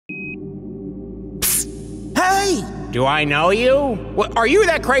Do I know you? What, are you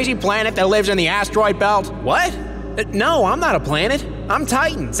that crazy planet that lives in the asteroid belt? What? No, I'm not a planet. I'm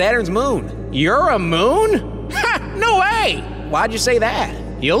Titan, Saturn's moon. You're a moon? Ha! No way! Why'd you say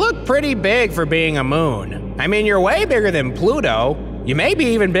that? You look pretty big for being a moon. I mean, you're way bigger than Pluto. You may be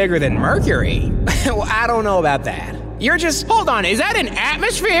even bigger than Mercury. Well, I don't know about that. You're just... Hold on, is that an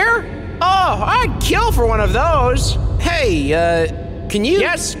atmosphere? Oh, I'd kill for one of those. Hey, can you...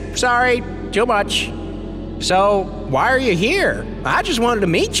 Yes, sorry, too much. So, why are you here? I just wanted to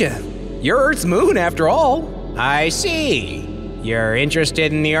meet you. You're Earth's moon, after all. I see. You're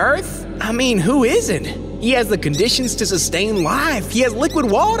interested in the Earth? I mean, who isn't? He has the conditions to sustain life. He has liquid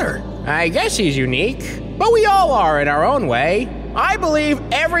water. I guess he's unique, but we all are in our own way. I believe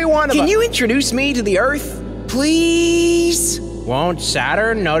every one of us... Can you introduce me to the Earth, please? Won't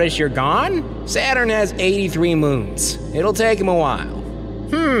Saturn notice you're gone? Saturn has 83 moons. It'll take him a while.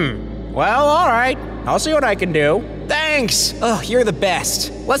 Well, all right. I'll see what I can do. Thanks. Oh, you're the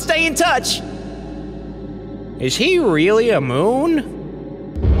best. Let's stay in touch. Is he really a moon?